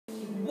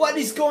What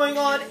is going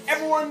on,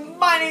 everyone?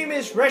 My name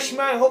is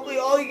Reshimine. Hopefully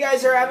all you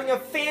guys are having a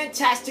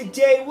fantastic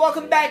day.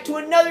 Welcome back to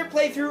another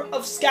playthrough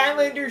of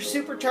Skylanders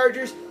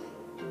SuperChargers.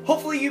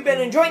 Hopefully you've been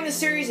enjoying the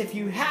series. If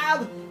you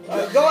have,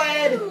 go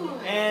ahead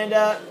and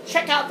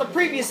check out the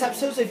previous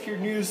episodes if you're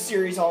new to the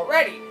series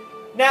already.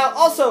 Now,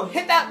 also,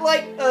 hit that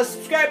like,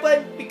 subscribe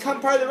button, become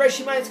part of the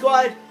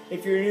reshiminesquad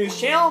if you're new to the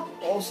channel.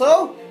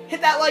 Also, hit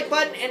that like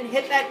button and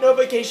hit that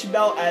notification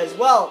bell as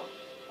well.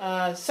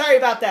 Sorry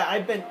about that.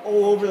 I've been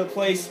all over the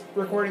place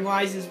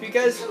recording-wise. Is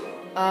because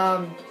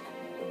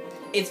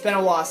it's been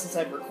a while since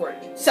I've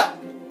recorded. So,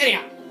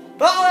 anyhow,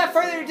 without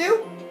further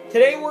ado,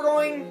 today we're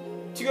going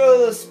to go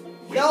to the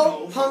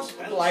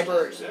Spellpunk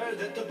Library. Sir,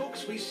 that the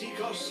books we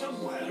seek are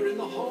somewhere in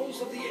the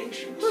halls of the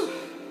ancients.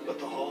 But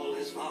the hall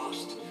is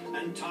vast,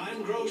 and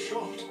time grows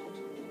short.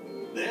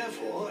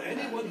 Therefore,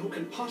 anyone who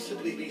can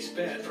possibly be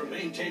spared from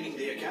maintaining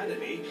the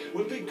academy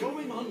will be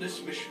going on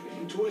this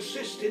mission to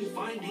assist in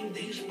finding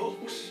these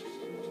books.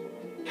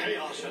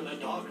 Chaos and the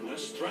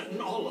darkness threaten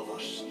all of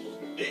us.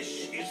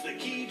 This is the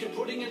key to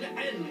putting an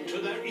end to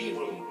their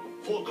evil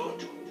for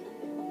good.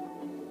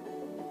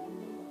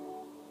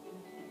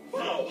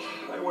 Well,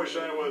 I wish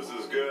I was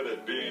as good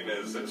at being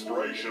as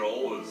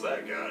inspirational as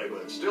that guy,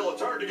 but still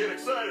it's hard to get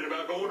excited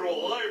about going to a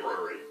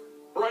library.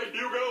 Right,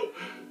 Hugo?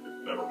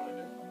 Never mind.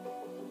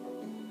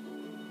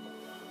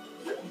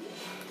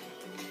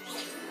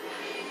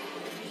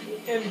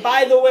 And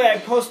by the way, I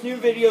post new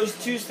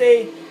videos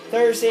Tuesday,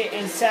 Thursday,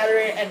 and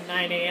Saturday at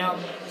 9 a.m.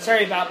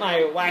 Sorry about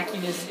my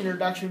wackiness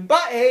introduction,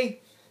 but hey,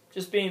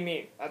 just being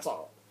me, that's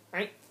all,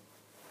 right?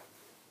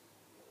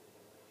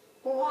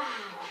 Wow,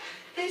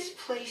 this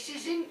place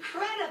is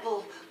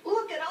incredible.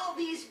 Look at all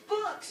these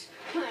books.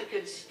 I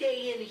could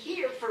stay in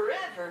here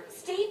forever.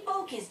 Stay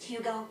focused,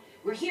 Hugo.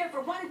 We're here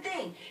for one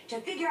thing, to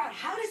figure out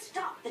how to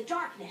stop the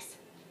darkness.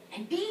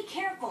 And be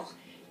careful.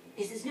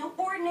 This is no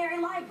ordinary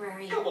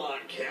library. Come on,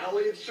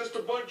 Callie. It's just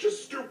a bunch of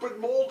stupid,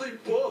 moldy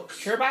books.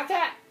 Sure about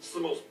that? It's the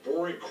most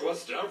boring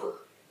quest ever.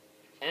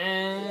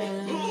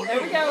 And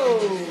there we go.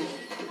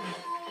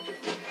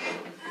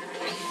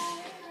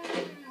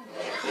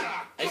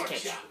 Nice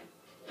catch.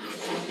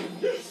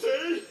 You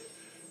see?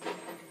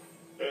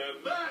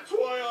 And that's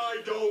why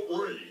I don't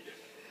read.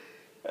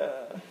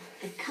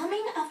 The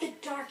Coming of the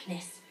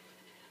Darkness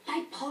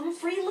by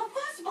Pomfrey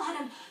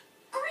LaFuzzbottom.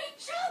 Great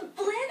job,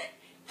 Blinn.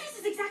 This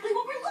is exactly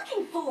what we're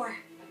looking for.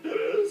 It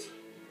is?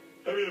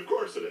 I mean, of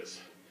course it is.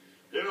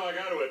 You know, I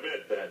got to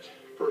admit that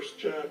first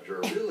chapter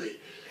really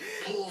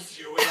pulls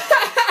you in.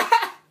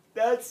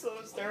 That's so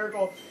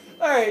hysterical.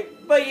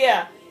 Alright, but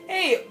yeah.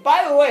 Hey,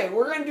 by the way,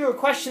 we're going to do a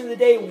question of the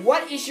day.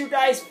 What is your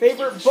guys'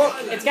 favorite book?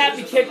 It's got to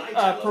be kid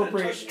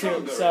appropriate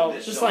too, so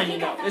just letting you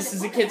know. This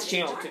is a kid's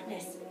channel too.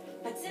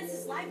 But since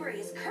this library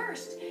is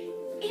cursed,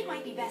 it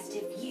might be best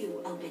if you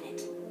open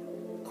it.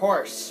 Of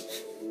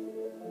course.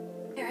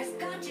 There has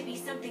got to be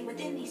something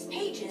within these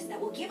pages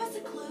that will give us a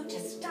clue to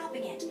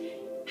stopping it.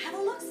 Have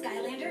a look,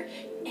 Skylander,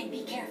 and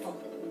be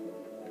careful.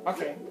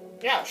 Okay.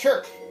 Yeah,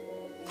 sure.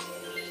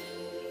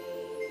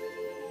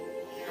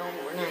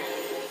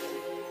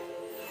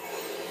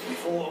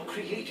 Before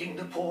creating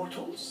the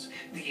portals,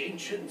 the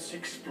ancients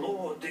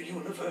explored the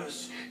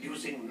universe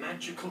using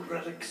magical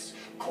relics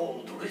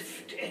called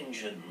rift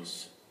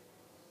engines.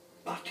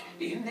 But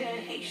in their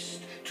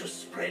haste to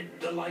spread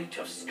the light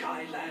of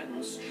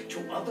Skylands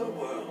to other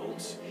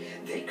worlds,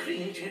 they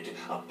created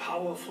a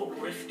powerful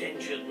rift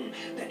engine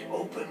that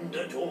opened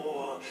a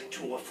door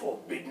to a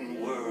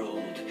forbidden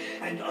world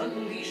and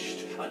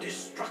unleashed a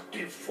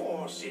destructive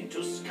force into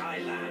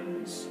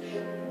Skylands,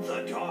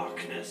 the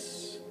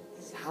darkness.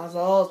 Sounds a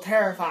little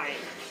terrifying.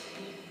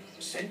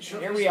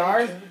 Centuries Here we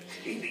are. later,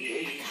 in the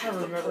age of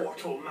the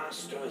Portal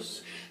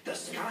Masters, the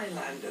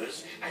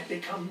Skylanders had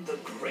become the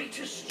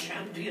greatest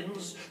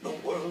champions the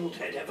world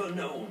had ever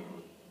known.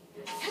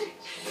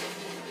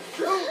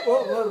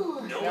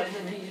 Whoa. No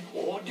enemy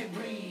or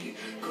debris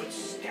could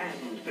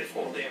stand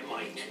before their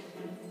might.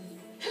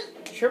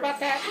 Sure about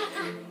that?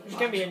 There's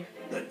gonna be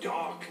The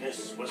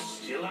darkness was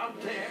still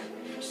out there,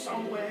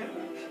 somewhere,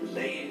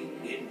 laying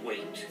in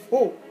wait.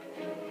 Oh.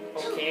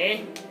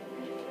 Okay.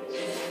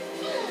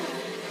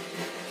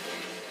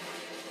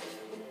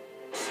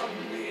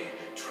 Suddenly,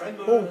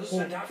 tremors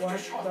and what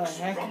aftershocks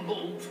the heck?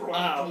 rumbled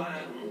throughout the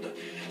land.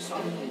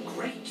 Some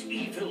great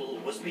evil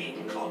was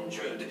being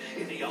conjured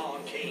in the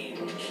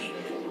arcane keep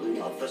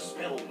of the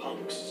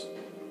Spellpunks.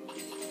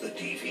 The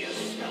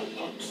devious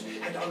Spellpunks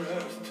had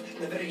unearthed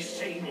the very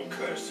same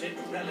cursed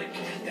relic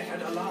that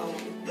had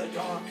allowed the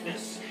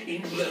darkness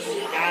into the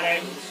Got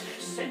it.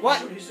 Skylands What?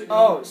 centuries ago.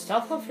 Oh,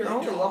 Stealth of Your The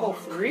Own to level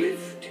Dark 3?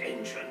 Rift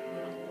engine.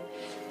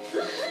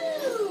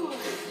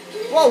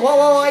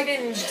 Whoa, I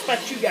didn't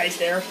expect you guys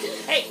there.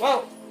 Hey,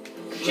 whoa.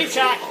 Cheap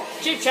shot.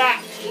 Got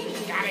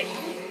it.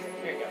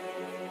 There you go.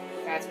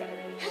 That's better.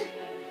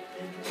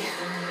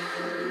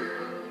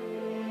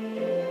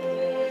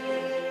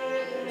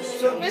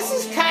 So this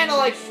is kind of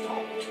like...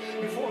 Stopped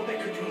before they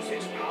could use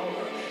its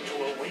power to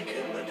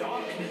awaken the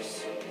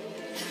darkness.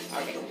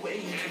 Okay. The way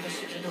to the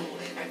citadel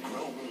had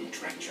grown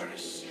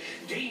treacherous.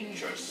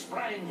 Danger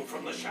sprang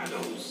from the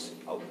shadows.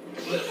 Oh,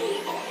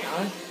 hang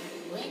on.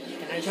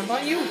 Can I jump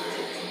on you?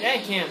 Yeah, I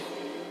can.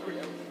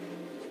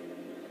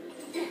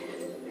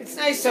 It's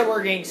nice that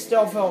we're getting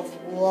stealth health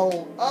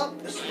leveled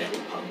up. The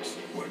steampunks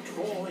were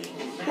drawing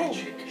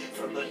magic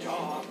from the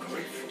dark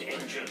rift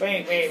engine.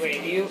 Wait.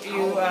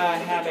 You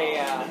have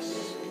a,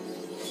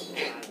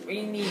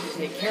 we need to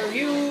take care of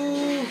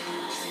you.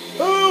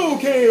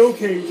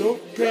 Okay.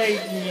 Don't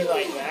drag me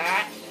like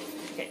that.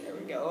 Okay, there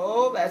we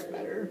go. That's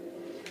better.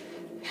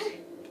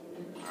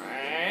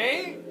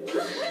 Alright.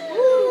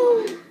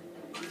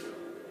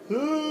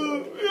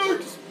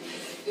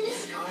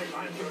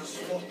 Skylanders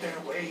fought their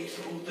way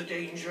through the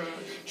danger,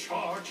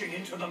 charging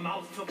into the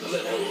mouth of the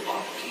little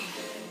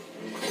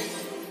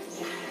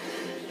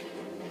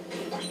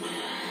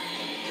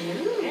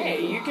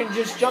Hey, you can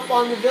just jump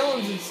on the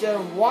villains instead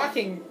of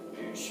walking,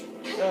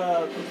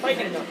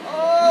 fighting them.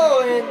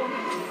 Oh, and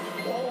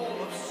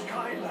all of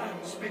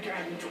Skylands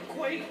began to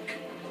quake,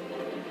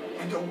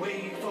 and a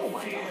wave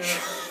of fear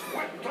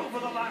swept over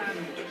the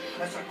land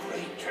as a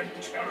great and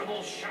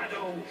terrible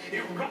shadow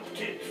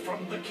erupted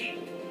from the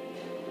keep.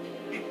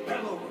 It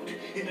bellowed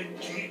in a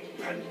deep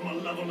and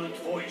malevolent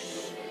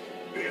voice.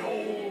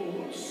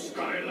 Behold,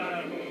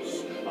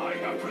 Skylands, I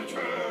have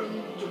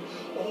returned.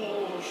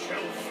 All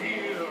shall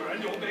fear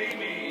and obey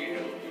me.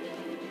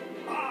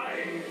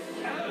 I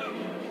am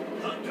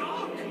the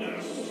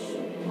darkness.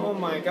 oh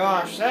my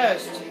gosh, that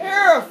is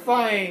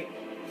terrifying.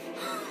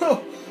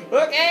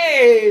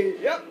 Okay,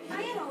 yep.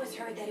 I had always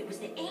heard that it was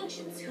the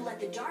ancients who let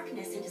the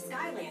darkness into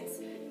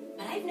Skylands,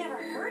 but I've never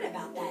heard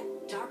about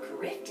that dark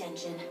rift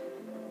engine.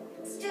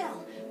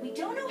 Still, we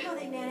don't know how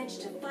they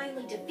managed to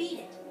finally defeat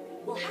it.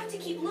 We'll have to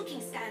keep looking,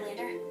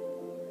 Skylander.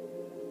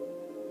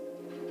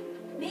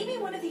 Maybe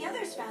one of the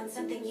others found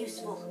something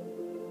useful.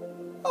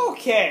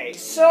 Okay,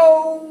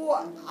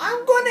 so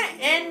I'm going to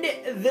end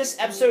this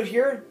episode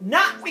here,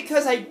 not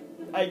because I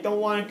don't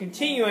want to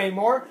continue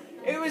anymore.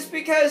 It was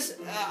because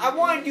I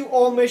want to do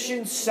all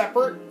missions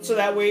separate, so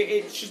that way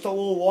it's just a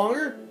little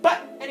longer.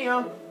 But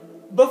anyhow,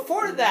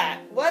 before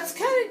that, let's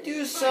kind of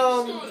do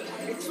some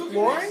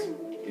exploring.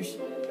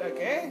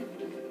 Okay.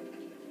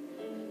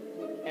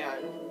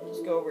 And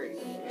let's go over here.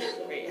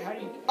 Wait, how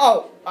do you...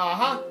 Oh,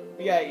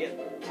 we gotta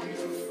get...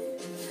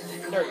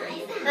 There we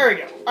go. There we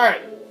go.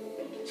 Alright.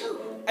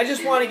 I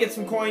just want to get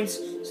some coins,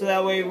 so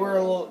that way we're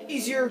a little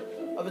easier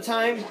of a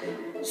time.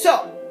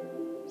 So,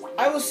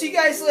 I will see you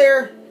guys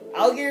later.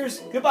 Alligators,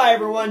 goodbye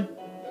everyone.